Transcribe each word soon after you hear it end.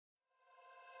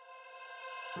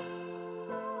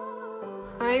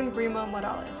I'm Brimo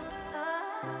Morales,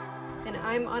 and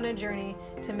I'm on a journey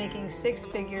to making 6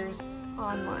 figures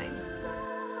online.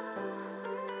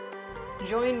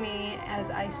 Join me as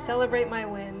I celebrate my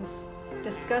wins,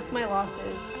 discuss my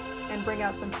losses, and bring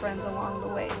out some friends along the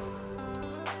way.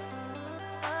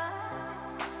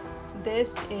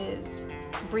 This is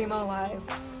Brimo Live,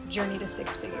 Journey to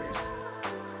 6 Figures.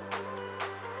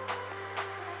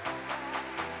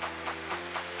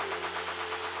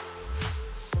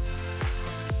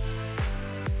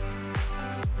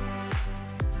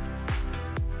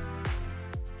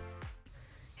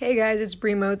 Hey guys, it's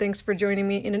Brimo. Thanks for joining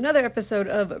me in another episode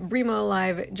of Brimo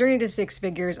Live, Journey to 6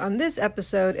 Figures. On this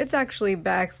episode, it's actually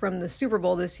back from the Super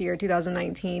Bowl this year,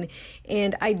 2019,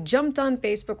 and I jumped on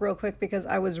Facebook real quick because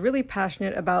I was really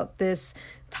passionate about this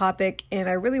topic, and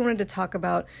I really wanted to talk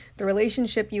about the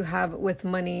relationship you have with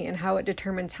money and how it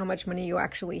determines how much money you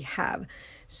actually have.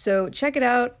 So check it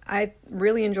out. I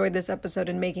really enjoyed this episode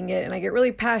and making it, and I get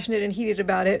really passionate and heated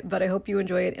about it, but I hope you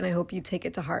enjoy it, and I hope you take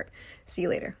it to heart. See you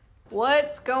later.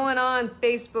 What's going on,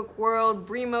 Facebook world?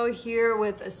 Brimo here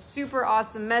with a super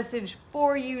awesome message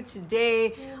for you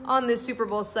today on this Super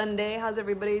Bowl Sunday. How's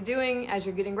everybody doing as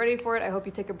you're getting ready for it? I hope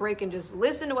you take a break and just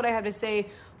listen to what I have to say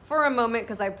for a moment,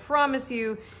 because I promise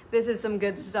you this is some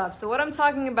good stuff. So what I'm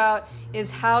talking about is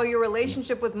how your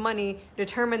relationship with money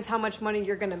determines how much money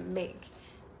you're gonna make.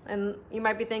 And you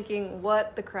might be thinking,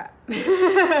 what the crap?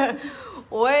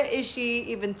 What is she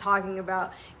even talking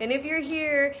about? And if you're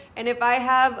here, and if I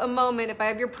have a moment, if I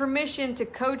have your permission to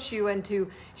coach you and to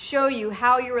show you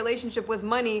how your relationship with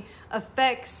money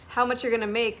affects how much you're gonna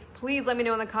make, please let me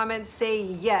know in the comments. Say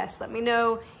yes. Let me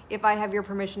know if I have your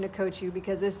permission to coach you,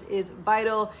 because this is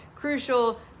vital,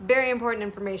 crucial, very important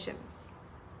information.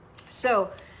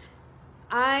 So,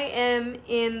 I am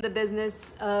in the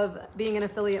business of being an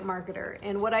affiliate marketer,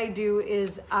 and what I do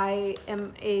is I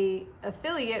am an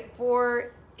affiliate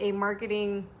for a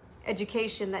marketing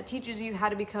education that teaches you how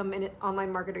to become an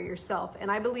online marketer yourself. And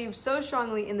I believe so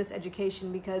strongly in this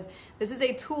education because this is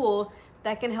a tool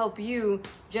that can help you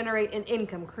generate an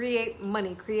income, create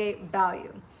money, create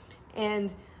value.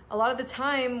 And a lot of the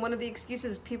time, one of the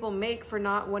excuses people make for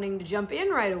not wanting to jump in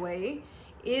right away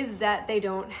is that they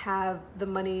don't have the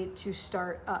money to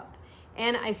start up.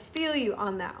 And I feel you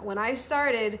on that. When I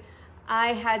started,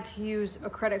 I had to use a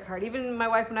credit card. Even my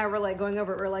wife and I were like going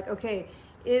over it. We're like, okay,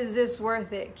 is this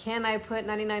worth it? Can I put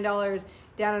 $99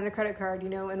 down on a credit card?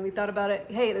 And we thought about it.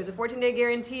 Hey, there's a 14-day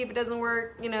guarantee. If it doesn't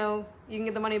work, you can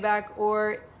get the money back.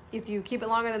 Or if you keep it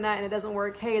longer than that and it doesn't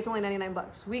work, hey, it's only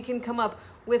 $99. We can come up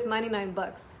with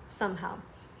 $99 somehow.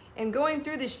 And going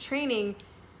through this training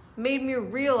made me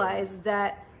realize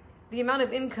that the amount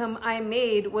of income I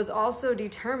made was also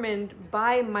determined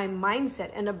by my mindset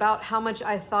and about how much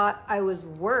I thought I was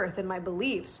worth and my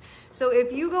beliefs. So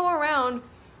if you go around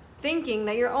thinking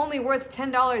that you're only worth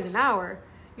 $10 an hour,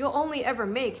 you'll only ever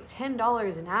make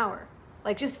 $10 an hour.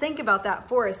 Like, just think about that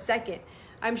for a second.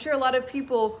 I'm sure a lot of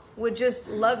people would just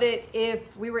love it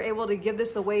if we were able to give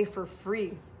this away for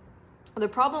free. The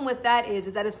problem with that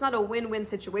is that it's not a win-win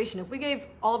situation. If we gave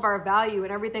all of our value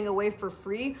and everything away for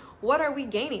free, what are we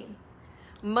gaining?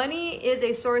 Money is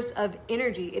a source of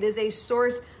energy. It is a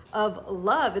source of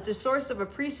love. It's a source of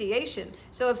appreciation.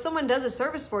 So if someone does a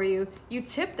service for you, you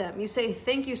tip them. You say,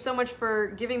 thank you so much for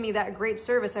giving me that great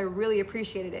service. I really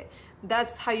appreciated it.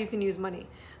 That's how you can use money.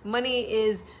 Money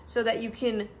is so that you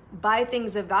can buy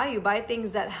things of value, buy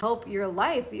things that help your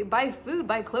life, buy food,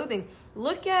 buy clothing.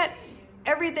 Look at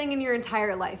everything in your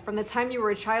entire life, from the time you were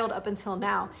a child up until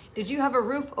now. Did you have a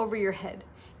roof over your head?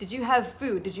 Did you have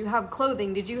food? Did you have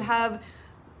clothing? Did you have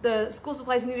the school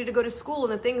supplies you needed to go to school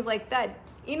and the things like that?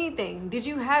 Anything? Did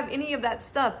you have any of that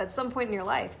stuff at some point in your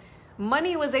life?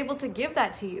 Money was able to give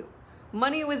that to you.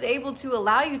 Money was able to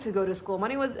allow you to go to school.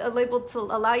 Money was able to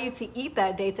allow you to eat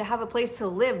that day, to have a place to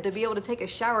live, to be able to take a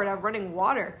shower, to have running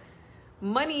water.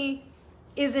 Money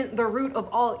isn't the root of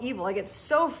all evil. I get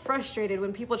so frustrated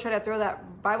when people try to throw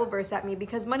that Bible verse at me,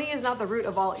 because money is not the root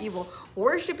of all evil.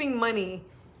 Worshiping money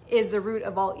is the root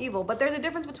of all evil. But there's a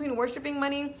difference between worshiping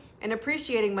money and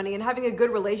appreciating money and having a good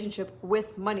relationship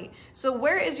with money. So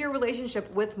where is your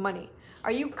relationship with money?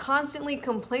 Are you constantly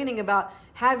complaining about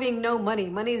having no money?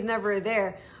 Money's never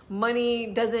there. Money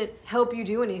doesn't help you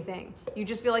do anything. You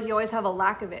just feel like you always have a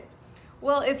lack of it.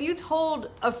 Well, if you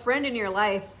told a friend in your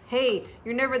life, hey,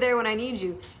 you're never there when I need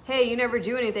you. Hey, you never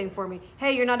do anything for me.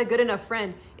 Hey, you're not a good enough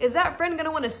friend. Is that friend going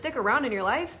to want to stick around in your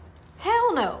life?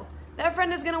 Hell no. That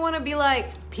friend is going to want to be like,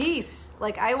 peace.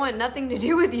 Like, I want nothing to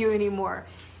do with you anymore.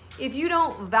 If you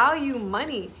don't value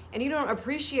money and you don't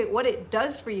appreciate what it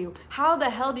does for you, how the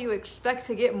hell do you expect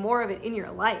to get more of it in your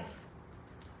life?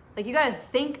 Like, you got to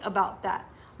think about that.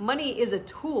 Money is a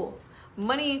tool.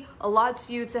 Money allots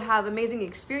you to have amazing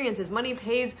experiences. Money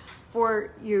pays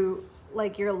for you,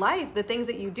 like, your life, the things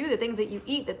that you do, the things that you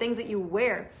eat, the things that you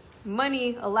wear.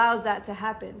 Money allows that to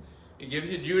happen. It gives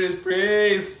you Judas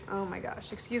praise. Oh my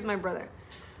gosh, excuse my brother.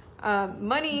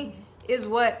 Money is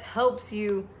what helps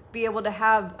you be able to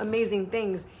have amazing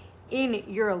things in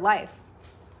your life.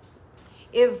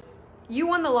 If you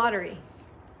won the lottery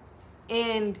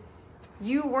and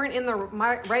you weren't in the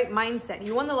right mindset,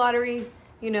 you won the lottery,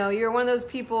 you're one of those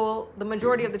people, the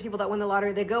majority of the people that win the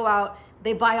lottery, they go out,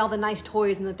 they buy all the nice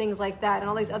toys and the things like that and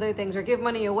all these other things, or give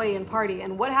money away and party.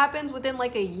 And what happens within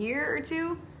like a year or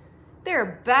two?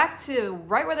 They're back to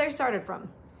right where they started from.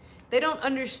 They don't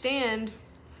understand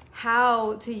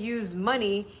how to use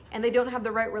money, and they don't have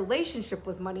the right relationship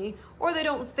with money, or they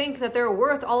don't think that they're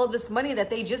worth all of this money that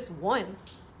they just won.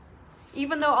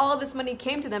 Even though all of this money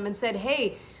came to them and said,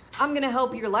 hey, I'm going to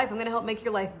help your life. I'm going to help make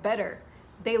your life better.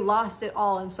 They lost it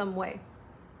all in some way.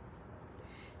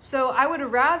 So I would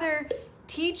rather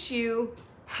teach you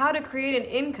how to create an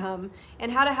income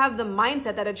and how to have the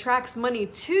mindset that attracts money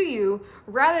to you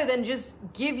rather than just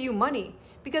give you money.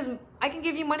 Because I can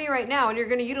give you money right now and you're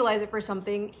going to utilize it for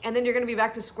something, and then you're going to be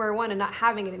back to square one and not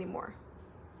having it anymore.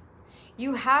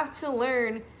 You have to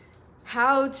learn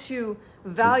how to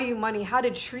value money, how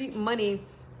to treat money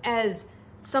as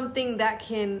something that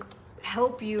can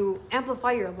help you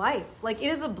amplify your life. Like, it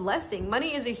is a blessing.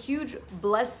 Money is a huge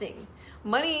blessing.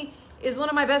 Money is one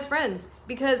of my best friends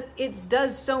because it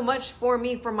does so much for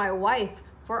me, for my wife,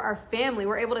 for our family.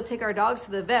 We're able to take our dogs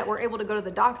to the vet. We're able to go to the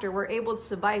doctor. We're able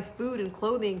to buy food and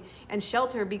clothing and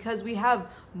shelter because we have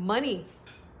money.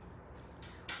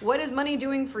 What is money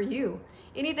doing for you?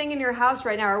 Anything in your house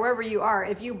right now or wherever you are,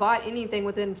 if you bought anything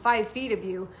within 5 feet of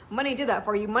you, money did that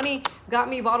for you. Money got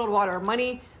me bottled water.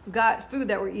 Money got food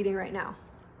that we're eating right now.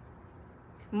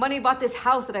 Money bought this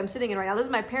house that I'm sitting in right now. This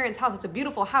is my parents' house. It's a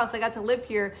beautiful house. I got to live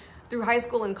here through high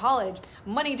school and college.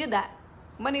 Money did that.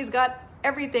 Money's got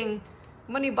everything.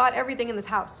 Money bought everything in this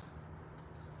house.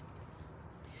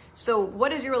 So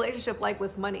what is your relationship like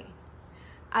with money?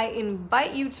 I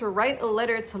invite you to write a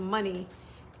letter to money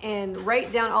and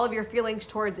write down all of your feelings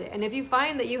towards it. And if you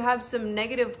find that you have some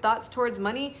negative thoughts towards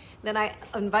money, then I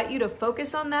invite you to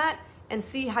focus on that and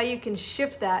see how you can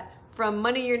shift that from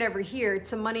money you're never here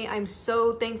to money, I'm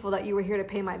so thankful that you were here to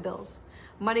pay my bills.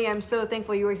 Money, I'm so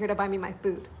thankful you were here to buy me my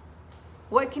food.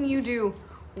 What can you do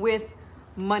with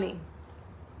money?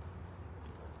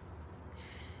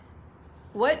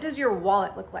 What does your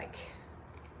wallet look like?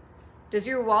 Does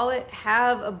your wallet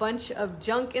have a bunch of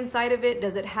junk inside of it?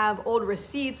 Does it have old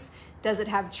receipts? Does it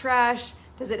have trash?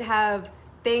 Does it have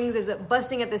things? Is it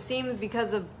busting at the seams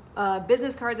because of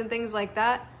business cards and things like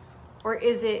that? Or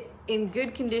is it in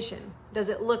good condition? Does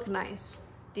it look nice?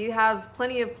 Do you have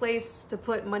plenty of place to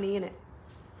put money in it?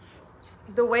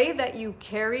 The way that you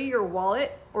carry your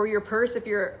wallet or your purse, if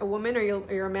you're a woman or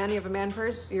you're a man, you have a man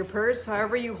purse, your purse,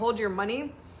 however you hold your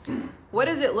money, what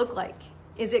does it look like?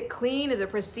 Is it clean? Is it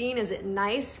pristine? Is it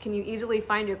nice? Can you easily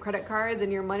find your credit cards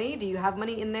and your money? Do you have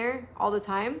money in there all the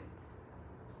time?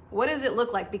 What does it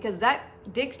look like? Because that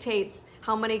dictates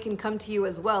how money can come to you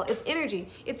as well. It's energy.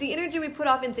 It's the energy we put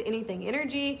off into anything.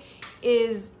 Energy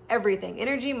is everything.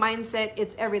 Energy, mindset,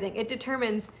 it's everything. It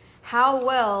determines how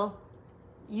well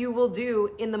you will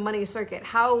do in the money circuit,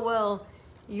 how well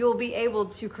you'll be able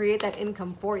to create that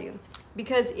income for you.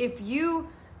 Because if you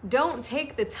don't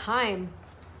take the time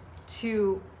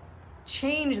to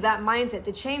change that mindset,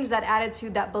 to change that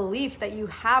attitude, that belief that you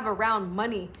have around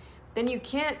money, then you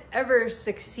can't ever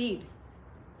succeed.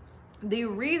 The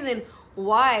reason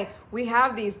why we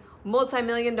have these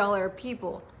multi-million-dollar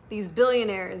people, these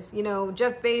billionaires,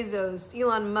 Jeff Bezos,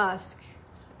 Elon Musk,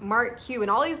 Mark Cuban,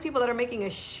 all these people that are making a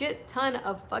shit ton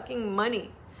of fucking money,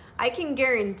 I can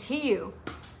guarantee you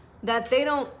that they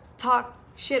don't talk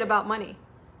shit about money.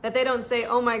 That they don't say,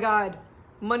 oh my God,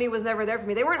 money was never there for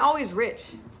me. They weren't always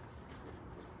rich.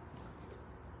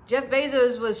 Jeff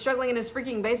Bezos was struggling in his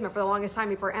freaking basement for the longest time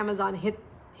before Amazon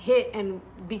hit and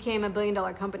became $1 billion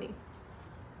company.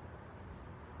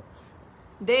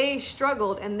 They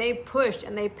struggled and they pushed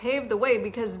and they paved the way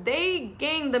because they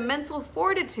gained the mental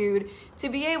fortitude to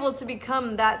be able to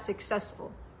become that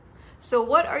successful. So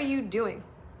what are you doing?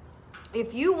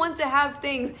 If you want to have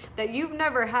things that you've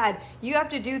never had, you have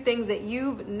to do things that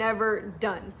you've never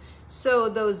done. So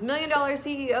those $1 million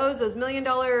CEOs, those $1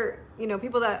 million,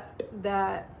 people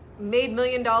that made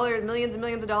millions and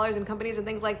millions of dollars in companies and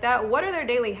things like that, what are their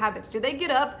daily habits? Do they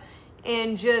get up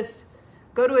and just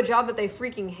go to a job that they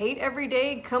freaking hate every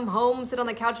day, come home, sit on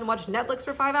the couch and watch Netflix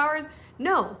for 5 hours?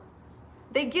 No.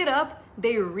 They get up,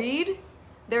 they read,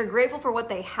 They're grateful for what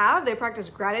they have. They practice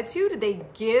gratitude. They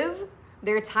give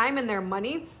their time and their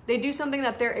money. They do something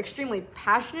that they're extremely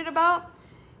passionate about,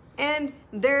 and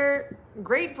they're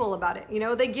grateful about it.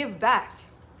 They give back.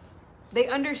 They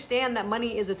understand that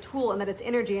money is a tool and that it's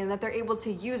energy and that they're able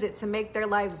to use it to make their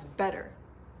lives better.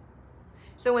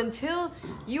 So until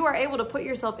you are able to put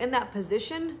yourself in that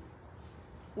position,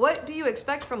 what do you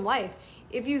expect from life?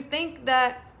 If you think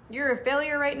that you're a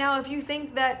failure right now, if you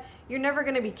think that you're never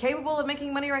going to be capable of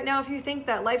making money right now, if you think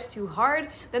that life's too hard,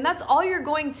 then that's all you're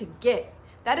going to get.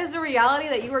 That is the reality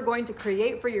that you are going to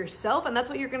create for yourself, and that's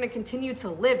what you're going to continue to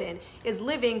live in, is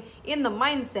living in the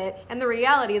mindset and the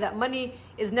reality that money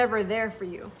is never there for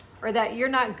you, or that you're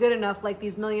not good enough like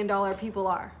these $1 million people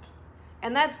are.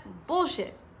 And that's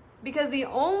bullshit, because the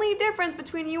only difference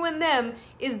between you and them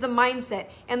is the mindset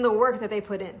and the work that they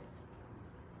put in.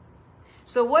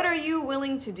 So what are you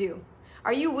willing to do?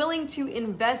 Are you willing to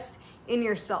invest in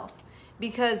yourself?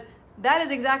 Because that is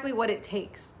exactly what it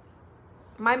takes.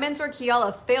 My mentor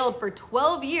Kiala failed for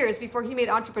 12 years before he made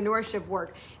entrepreneurship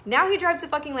work. Now he drives a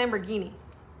fucking Lamborghini.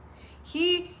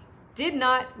 He did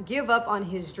not give up on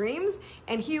his dreams,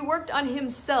 and he worked on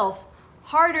himself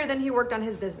harder than he worked on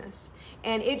his business.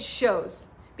 And it shows,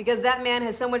 because that man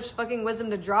has so much fucking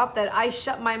wisdom to drop that I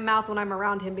shut my mouth when I'm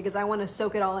around him because I want to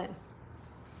soak it all in.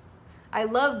 I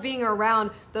love being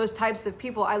around those types of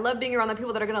people. I love being around the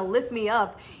people that are going to lift me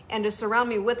up and to surround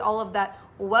me with all of that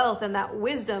wealth and that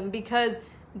wisdom, because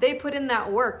they put in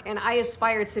that work and I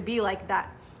aspire to be like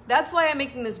that. That's why I'm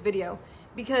making this video,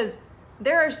 because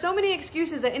there are so many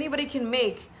excuses that anybody can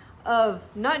make of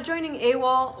not joining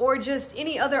AWOL or just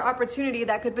any other opportunity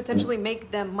that could potentially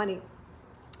make them money.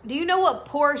 Do you know what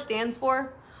POUR stands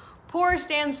for? POUR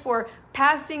stands for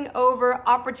passing over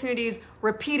opportunities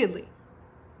repeatedly.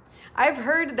 I've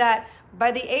heard that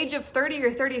by the age of 30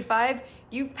 or 35,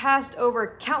 you've passed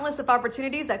over countless of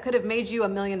opportunities that could have made you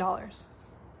 $1 million.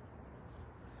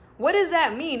 What does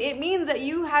that mean? It means that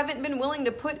you haven't been willing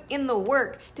to put in the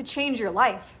work to change your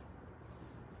life.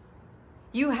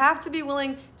 You have to be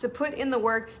willing to put in the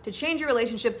work to change your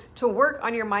relationship, to work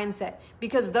on your mindset,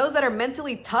 because those that are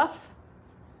mentally tough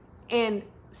and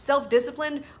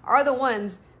self-disciplined are the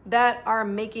ones that are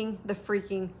making the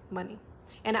freaking money.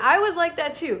 And I was like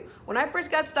that too. When I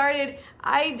first got started,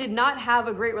 I did not have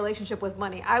a great relationship with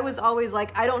money. I was always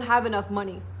like, I don't have enough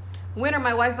money. When are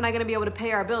my wife and I going to be able to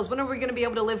pay our bills? When are we going to be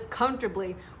able to live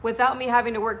comfortably without me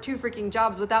having to work 2 freaking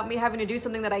jobs, without me having to do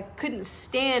something that I couldn't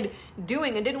stand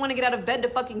doing and didn't want to get out of bed to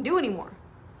fucking do anymore?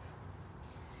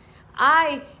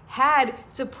 I had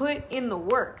to put in the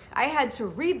work. I had to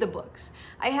read the books.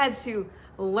 I had to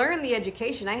learn the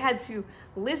education. I had to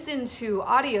listen to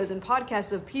audios and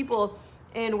podcasts of people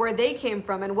and where they came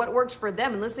from and what works for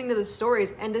them, and listening to the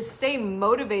stories, and to stay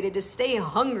motivated, to stay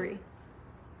hungry.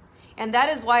 And that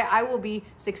is why I will be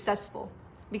successful,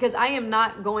 because I am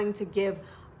not going to give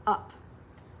up.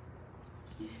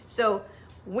 So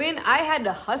when I had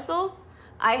to hustle,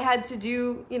 I had to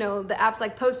do, the apps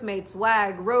like Postmates,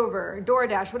 Wag, Rover,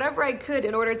 DoorDash, whatever I could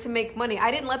in order to make money.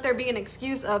 I didn't let there be an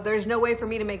excuse of there's no way for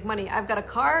me to make money. I've got a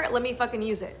car, let me fucking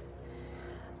use it.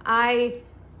 I,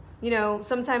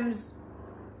 sometimes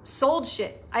sold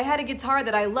shit. I had a guitar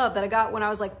that I loved that I got when I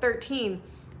was like 13,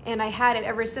 and I had it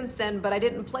ever since then, but I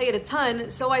didn't play it a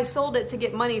ton, so I sold it to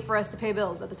get money for us to pay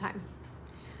bills at the time.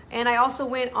 And I also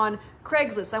went on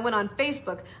Craigslist. I went on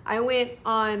Facebook. I went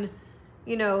on,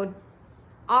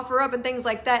 OfferUp and things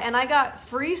like that, and I got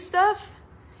free stuff,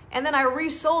 and then I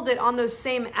resold it on those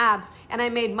same apps, and I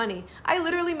made money. I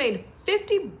literally made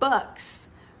 $50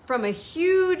 from a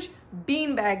huge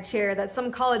beanbag chair that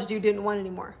some college dude didn't want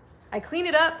anymore. I cleaned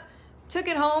it up, took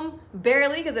it home,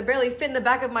 barely, because it barely fit in the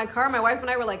back of my car. My wife and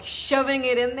I were like shoving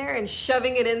it in there,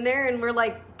 and we're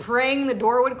like praying the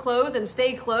door would close and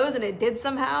stay closed, and it did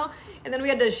somehow. And then we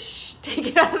had to take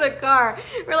it out of the car.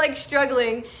 We're like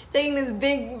struggling, taking this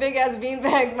big ass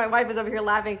beanbag. My wife is over here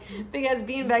laughing. Big ass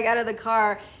beanbag out of the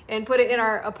car and put it in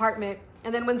our apartment.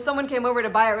 And then when someone came over to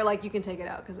buy it, we're like, you can take it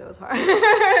out, because it was hard.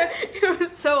 It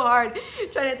was so hard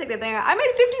trying to take the thing out. I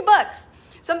made $50,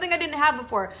 something I didn't have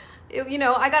before.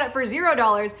 I got it for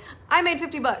 $0. I made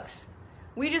 $50.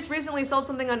 We just recently sold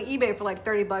something on eBay for like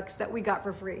 $30 that we got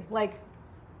for free. Like,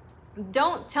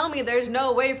 don't tell me there's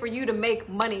no way for you to make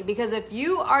money, because if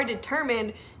you are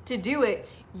determined to do it,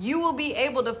 you will be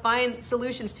able to find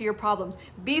solutions to your problems.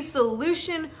 Be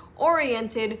solution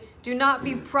oriented. Do not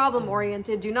be problem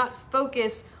oriented. Do not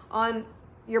focus on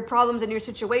your problems and your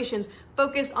situations.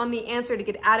 Focus on the answer to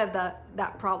get out of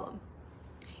that problem.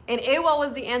 And AWOL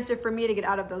was the answer for me to get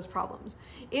out of those problems.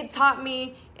 It taught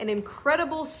me an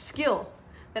incredible skill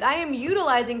that I am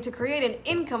utilizing to create an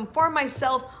income for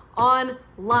myself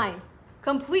online.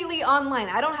 Completely online.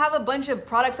 I don't have a bunch of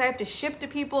products I have to ship to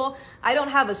people. I don't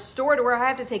have a store to where I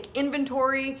have to take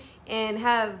inventory and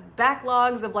have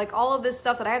backlogs of like all of this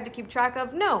stuff that I have to keep track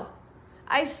of. No,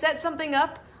 I set something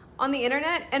up on the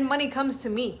internet and money comes to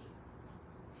me.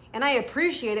 And I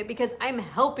appreciate it because I'm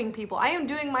helping people. I am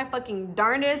doing my fucking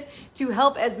darndest to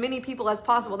help as many people as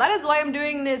possible. That is why I'm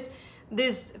doing this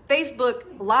Facebook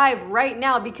Live right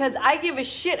now, because I give a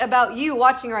shit about you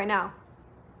watching right now.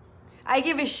 I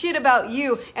give a shit about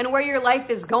you and where your life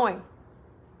is going.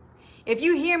 If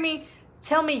you hear me,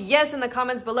 tell me yes in the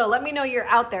comments below. Let me know you're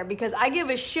out there because I give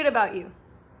a shit about you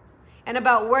and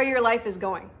about where your life is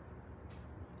going.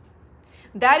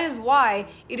 That is why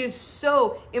it is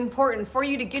so important for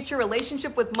you to get your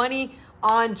relationship with money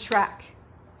on track.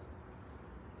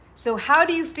 So how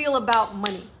do you feel about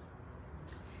money?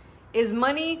 Is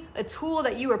money a tool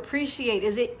that you appreciate?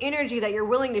 Is it energy that you're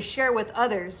willing to share with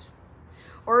others?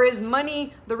 Or is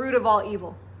money the root of all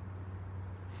evil?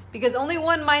 Because only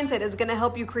one mindset is going to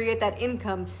help you create that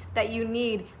income that you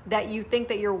need, that you think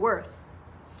that you're worth.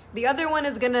 The other one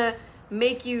is going to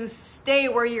make you stay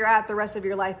where you're at the rest of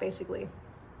your life, basically.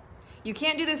 You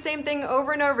can't do the same thing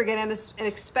over and over again and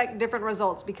expect different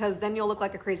results, because then you'll look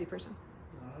like a crazy person.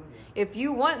 If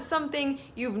you want something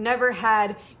you've never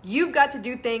had, you've got to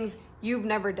do things you've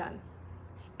never done.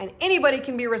 And anybody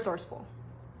can be resourceful.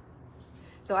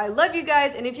 So I love you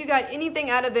guys, and if you got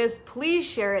anything out of this, please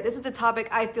share it. This is a topic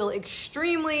I feel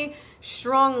extremely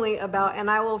strongly about, and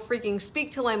I will freaking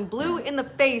speak till I'm blue in the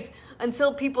face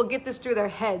until people get this through their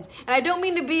heads. And I don't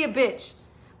mean to be a bitch.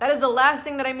 That is the last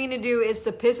thing that I mean to do, is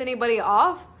to piss anybody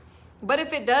off. But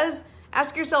if it does,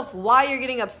 ask yourself why you're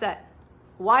getting upset.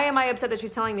 Why am I upset that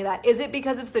she's telling me that? Is it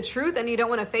because it's the truth and you don't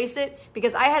want to face it?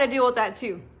 Because I had to deal with that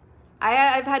too.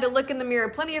 I've had to look in the mirror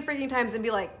plenty of freaking times and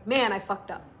be like, man, I fucked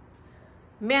up.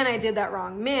 Man, I did that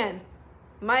wrong. Man,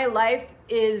 my life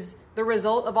is the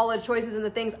result of all the choices and the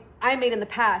things I made in the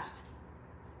past.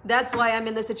 That's why I'm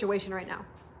in this situation right now.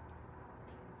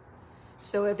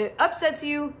 So if it upsets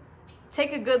you,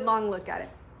 take a good long look at it.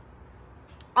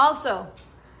 Also,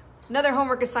 another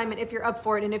homework assignment if you're up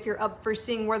for it and if you're up for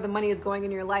seeing where the money is going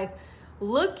in your life,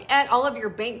 look at all of your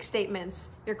bank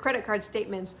statements, your credit card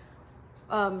statements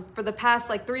for the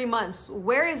past 3 months.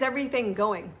 Where is everything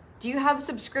going? Do you have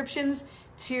subscriptions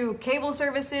to cable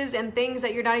services and things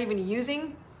that you're not even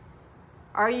using?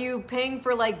 Are you paying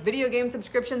for video game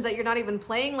subscriptions that you're not even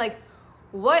playing?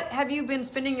 What have you been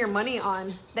spending your money on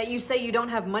that you say you don't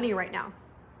have money right now?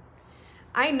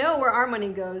 I know where our money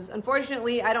goes.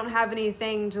 Unfortunately, I don't have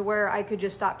anything to where I could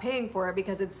just stop paying for it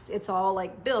because it's all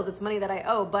bills. It's money that I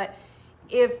owe. But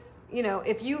if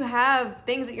you have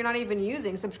things that you're not even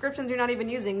using, subscriptions you're not even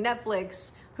using,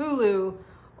 Netflix, Hulu,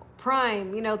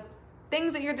 Prime,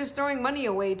 things that you're just throwing money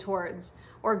away towards,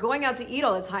 or going out to eat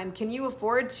all the time, can you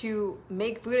afford to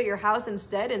make food at your house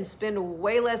instead and spend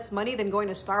way less money than going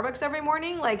to Starbucks every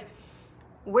morning?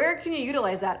 Where can you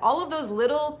utilize that? All of those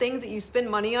little things that you spend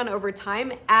money on over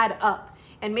time add up.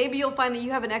 And maybe you'll find that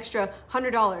you have an extra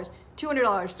 $100, $200,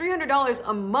 $300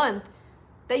 a month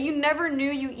that you never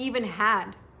knew you even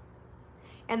had.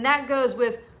 And that goes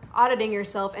with auditing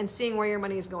yourself and seeing where your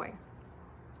money is going.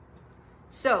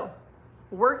 So,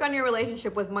 work on your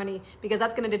relationship with money, because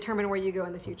that's going to determine where you go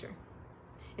in the future.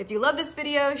 If you love this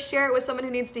video, share it with someone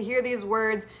who needs to hear these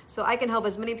words so I can help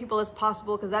as many people as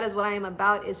possible, because that is what I am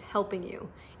about, is helping you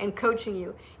and coaching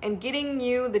you and getting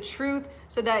you the truth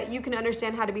so that you can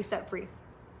understand how to be set free.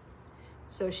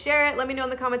 So share it. Let me know in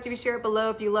the comments if you share it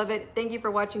below if you love it. Thank you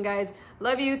for watching, guys.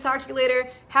 Love you. Talk to you later.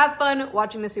 Have fun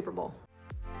watching the Super Bowl.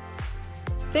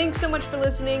 Thanks so much for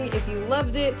listening. If you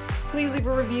loved it, please leave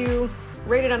a review.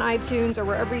 Rate it on iTunes or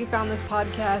wherever you found this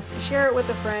podcast. Share it with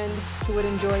a friend who would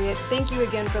enjoy it. Thank you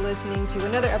again for listening to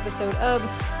another episode of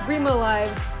Brimo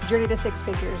Live, Journey to Six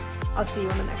Figures. I'll see you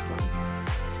on the next one.